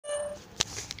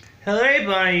Hello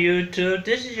everybody on YouTube,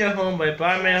 this is your homeboy,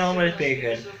 Barman Homeless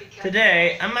Bacon.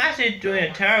 Today, I'm actually doing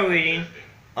a tarot reading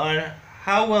on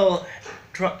how will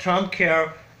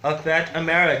Trumpcare affect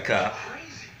America.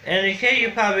 And in case you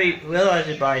probably realize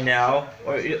it by now,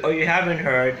 or you haven't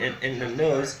heard in the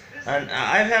news, and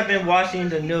I have been watching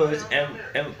the news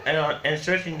and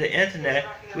searching the internet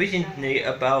recently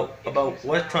about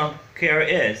what Trumpcare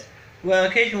is. Well,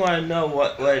 in case you want to know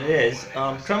what it is,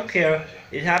 Trumpcare,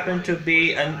 it happened to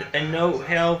be a no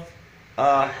health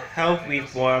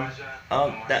reform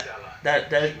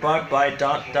that is brought by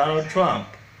Donald Trump.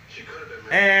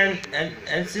 And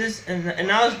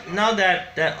now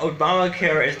that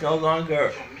Obamacare is no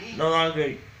longer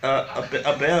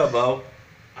available,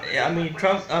 I mean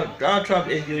Donald Trump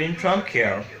is using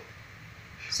Trumpcare.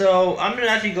 So I'm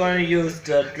actually going to use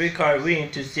the three-card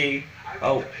reading to see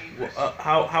how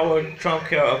will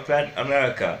Trumpcare affect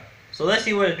America. So let's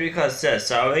see what the three cards says.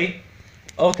 Sorry.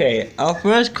 Okay, our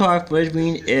first card for this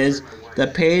reading is the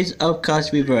Page of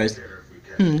Cups reversed.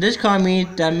 This card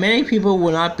means that many people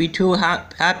will not be too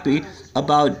happy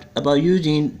about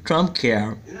using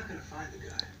Trumpcare.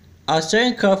 Our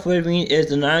second card for this reading is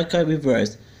the Nine card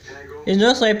reversed. It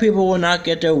looks like people will not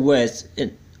get their wish.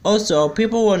 Also,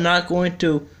 people were not going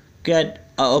to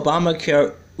get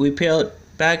Obamacare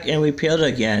repealed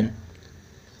again.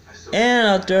 And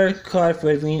our third card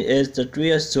for this reading is the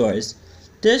Three of Swords.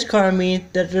 This card means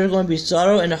that there's going to be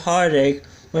sorrow and heartache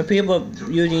when people are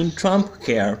using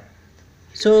Trumpcare.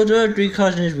 So there are three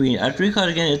cards in this reading. Our three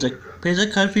cards again is the Page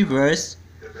of Cups reverse,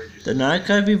 the Nine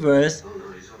card reverse,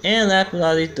 and last but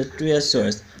not least the Three of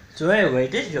Swords. So anyway,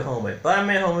 this is your homework. Bye,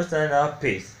 man. Homework signing off.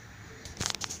 Peace.